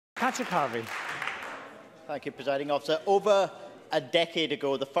Patrick Harvie. Thank you, Presiding Officer. Over a decade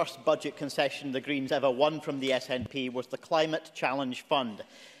ago, the first budget concession the Greens ever won from the SNP was the Climate Challenge Fund.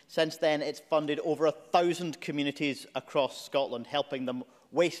 Since then, it's funded over 1,000 communities across Scotland, helping them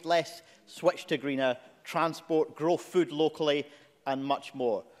waste less, switch to greener transport, grow food locally and much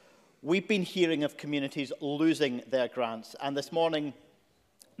more. We've been hearing of communities losing their grants, and this morning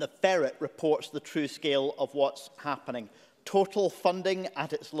the Ferret reports the true scale of what's happening. Total funding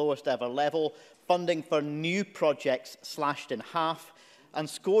at its lowest ever level, funding for new projects slashed in half, and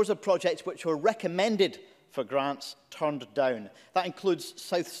scores of projects which were recommended for grants turned down. That includes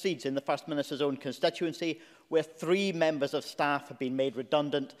South Seeds in the First Minister's own constituency, where 3 members of staff have been made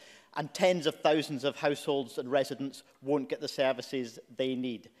redundant and tens of thousands of households and residents won't get the services they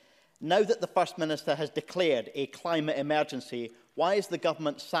need. Now that the First Minister has declared a climate emergency, why is the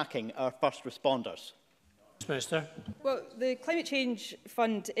government sacking our first responders? Minister. Well, the Climate Change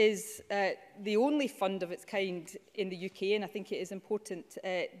Fund is the only fund of its kind in the UK, and I think it is important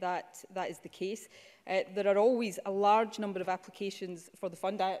that that is the case. There are always a large number of applications for the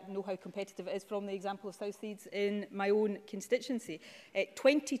fund. I know how competitive it is from the example of South Seeds in my own constituency.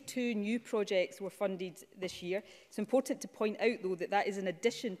 22 new projects were funded this year. It's important to point out, though, that that is in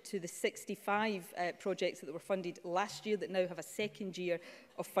addition to the 65 projects that were funded last year that now have a second year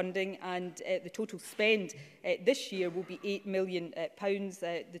of funding, and the total spend this year will be £8 million.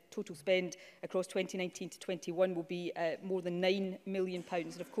 The total spend across 2019 to 21 will be more than £9 million.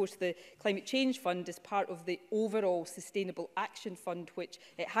 And of course, the Climate Change Fund is part of the overall Sustainable Action Fund, which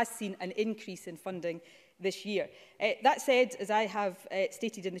has seen an increase in funding this year. That said, as I have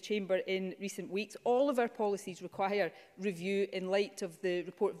stated in the Chamber in recent weeks, all of our policies require review in light of the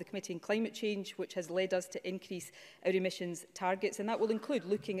report of the Committee on Climate Change, which has led us to increase our emissions targets, and that will include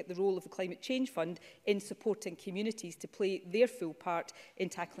looking at the role of the Climate Change Fund in supporting communities to play their full part in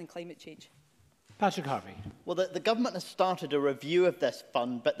tackling climate change. Patrick Harvie. Well, the government has started a review of this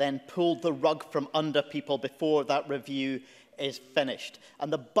fund, but then pulled the rug from under people before that review is finished.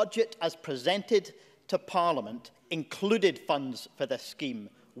 And the budget as presented to Parliament included funds for this scheme.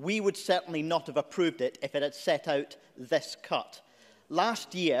 We would certainly not have approved it if it had set out this cut.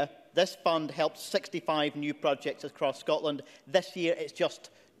 Last year, this fund helped 65 new projects across Scotland. This year, it's just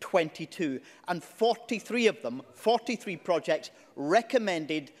 22. And 43 of them, 43 projects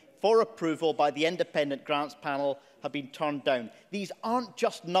recommended for approval by the Independent Grants Panel, have been turned down. These aren't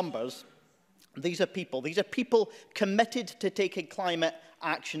just numbers. These are people. These are people committed to taking climate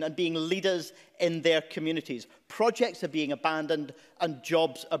action and being leaders in their communities. Projects are being abandoned and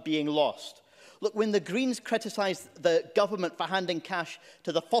jobs are being lost. Look, when the Greens criticise the government for handing cash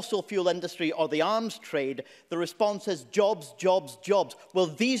to the fossil fuel industry or the arms trade, the response is jobs, jobs, jobs. Well,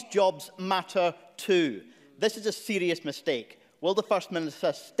 these jobs matter too. This is a serious mistake. Will the First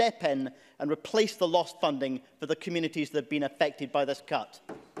Minister step in and replace the lost funding for the communities that have been affected by this cut?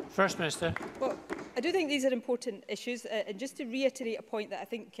 First Minister. Well, I do think these are important issues, and just to reiterate a point that I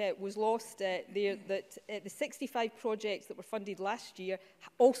think was lost there, that the 65 projects that were funded last year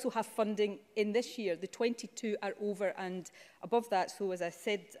also have funding in this year. The 22 are over and above that, so as I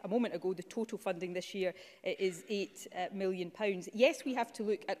said a moment ago, the total funding this year is £8 million. Yes, we have to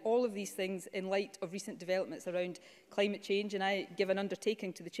look at all of these things in light of recent developments around climate change, and I give an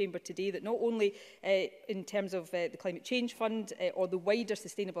undertaking to the Chamber today that not only in terms of the Climate Change Fund or the wider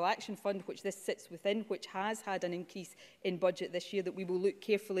Sustainable Action Fund, which this sits within, which has had an increase in budget this year, that we will look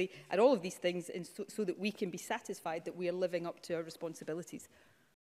carefully at all of these things so that we can be satisfied that we are living up to our responsibilities.